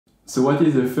So what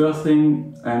is the first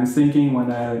thing I'm thinking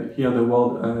when I hear the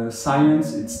word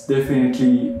science? It's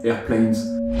definitely airplanes.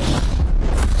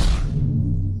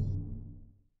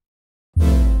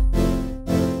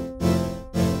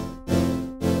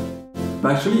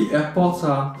 But actually, airports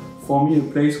are, for me, a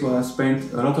place where I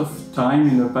spent a lot of time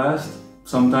in the past.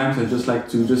 Sometimes I just like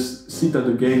to just sit at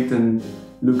the gate and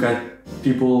look at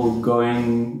people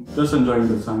going, just enjoying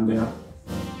the time there.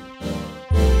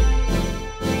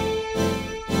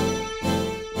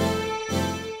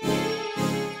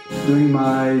 During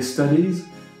my studies,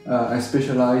 I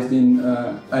specialized in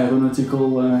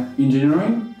aeronautical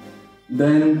engineering.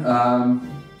 Then,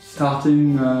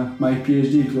 starting my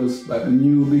PhD, it was a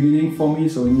new beginning for me,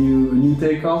 so a new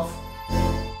takeoff.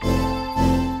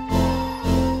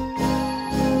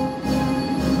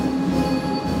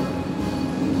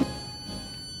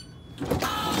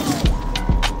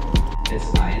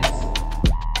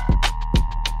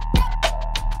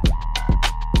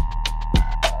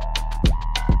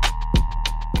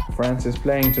 France is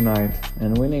playing tonight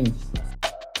and winning.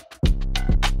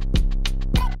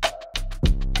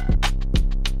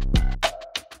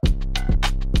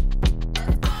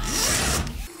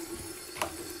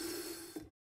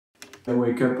 I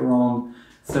wake up around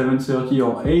 7:30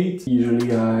 or 8.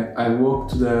 Usually I walk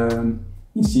to the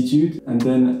institute, and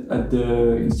then at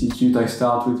the institute I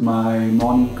start with my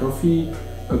morning coffee.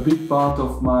 A big part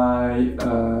of my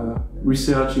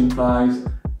research implies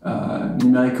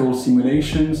numerical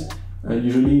simulations.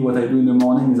 Usually what I do in the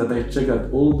morning is that I check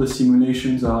that all the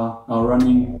simulations are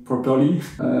running properly.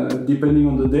 Depending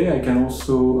on the day, I can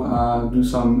also do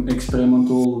some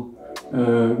experimental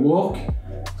work.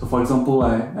 So for example,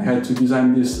 I had to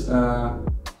design this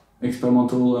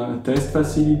experimental test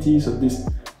facility, so this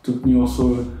took me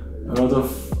also a lot of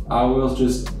hours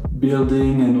just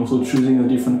building and also choosing the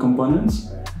different components.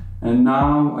 And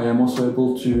now I am also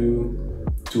able to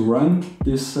run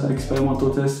this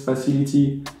experimental test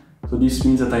facility. So this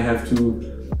means that I have to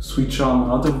switch on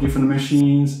a lot of different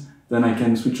machines, then I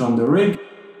can switch on the rig.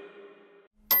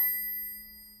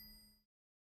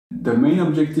 The main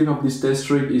objective of this test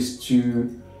rig is to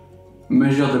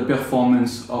measure the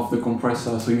performance of the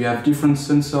compressor. So you have different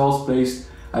sensors placed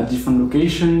at different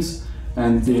locations,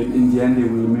 and in the end they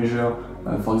will measure,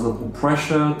 for example,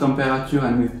 pressure, temperature,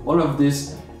 and with all of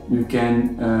this you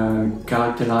can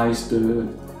characterize the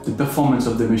performance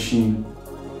of the machine.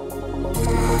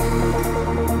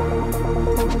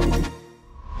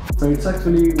 So it's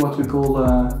actually what we call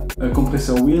a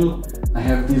compressor wheel. I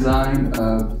have designed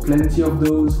plenty of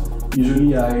those.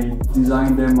 Usually I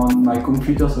design them on my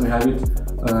computer, so I have it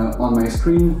on my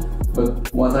screen.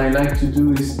 But what I like to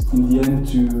do is, in the end,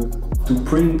 to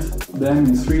print them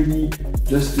in 3D,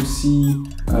 just to see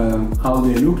how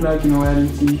they look like in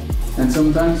reality. And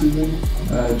sometimes even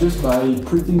just by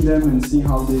printing them and see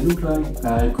how they look like,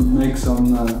 I could make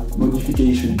some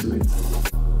modification to it.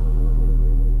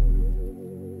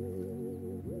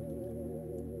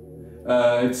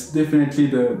 It's definitely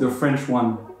the French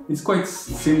one. It's quite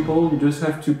simple, you just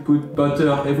have to put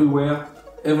butter everywhere.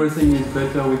 Everything is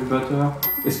better with butter,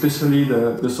 especially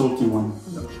the salty one.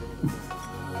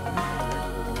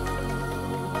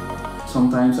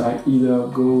 Sometimes I either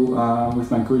go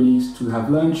with my colleagues to have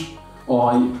lunch,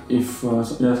 or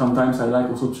sometimes I like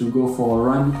also to go for a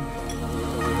run.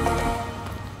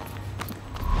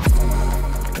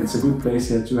 It's a good place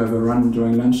here to have a run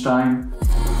during lunchtime.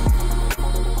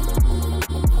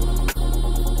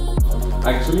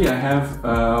 Actually, I have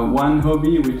one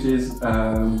hobby, which is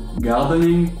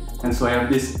gardening, and so I have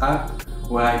this app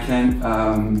where I can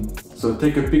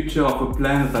take a picture of a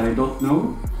plant that I don't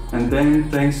know, and then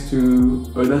thanks to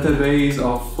a database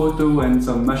of photo and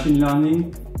some machine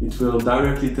learning, it will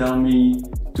directly tell me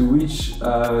to which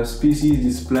species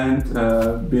this plant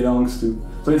belongs to.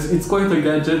 So it's quite a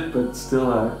gadget, but still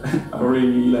I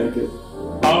really like it.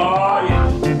 Oh yeah!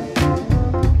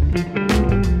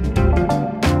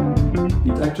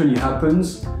 It actually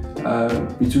happens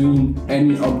between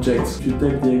any objects. If you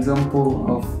take the example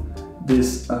of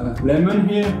this lemon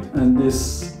here and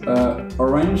this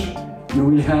orange, you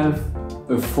will have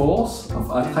a force of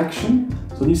attraction.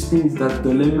 So this means that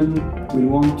the lemon will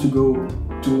want to go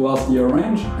towards the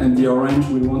orange, and the orange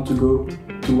will want to go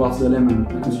towards the lemon,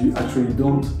 because you actually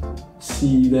don't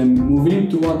see them moving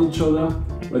toward each other.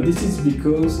 But this is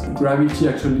because gravity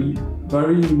actually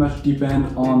very much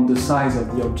depends on the size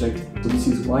of the object. So this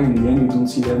is why in the end you don't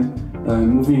see them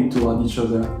moving toward each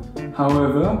other.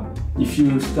 However, if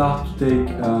you start to take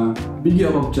a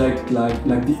bigger object like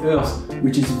the Earth,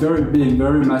 which is very big,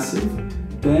 very massive,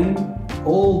 then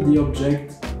all the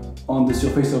objects on the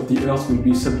surface of the Earth will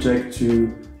be subject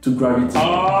to gravity.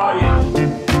 Oh,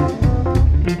 yeah.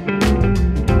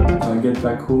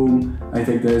 back home, I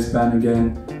take the S-Bahn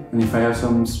again. And if I have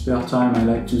some spare time, I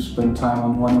like to spend time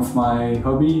on one of my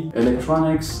hobbies,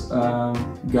 electronics,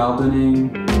 gardening.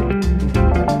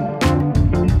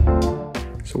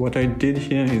 So what I did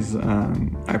here is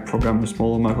I programmed a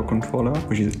small microcontroller,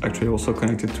 which is actually also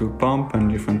connected to a pump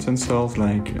and different sensors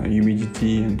like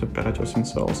humidity and temperature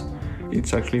sensors.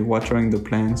 It's actually watering the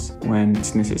plants when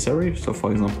it's necessary. So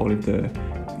for example, if the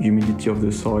humidity of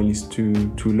the soil is too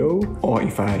low, or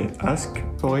if I ask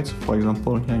for it. For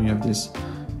example, here you have this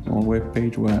web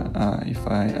page where if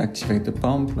I activate the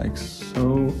pump like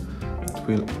so, it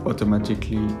will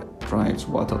automatically drive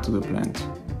water to the plant.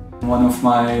 One of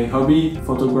my hobby,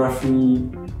 photography,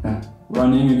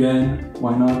 running again,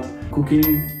 why not?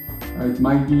 Cooking, it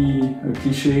might be a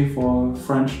cliche for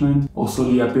Frenchmen, also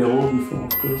the apéro before,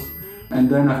 of course. And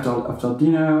then after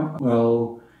dinner,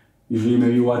 well, usually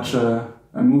maybe watch a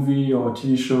movie or a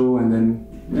TV show and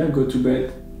then go to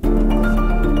bed.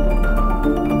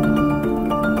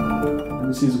 And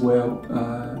this is where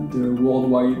the World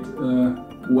Wide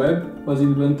Web was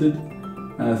invented.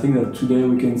 And I think that today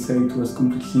we can say it was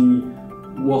completely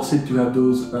worth it to have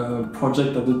those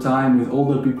projects at the time with all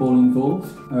the people involved.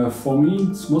 For me,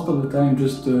 it's most of the time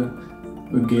just a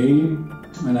game,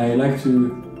 and I like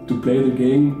to play the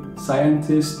game.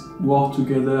 Scientists work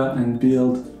together and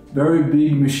build very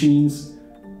big machines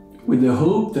with the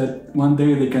hope that one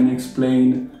day they can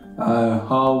explain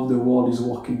how the world is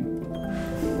working.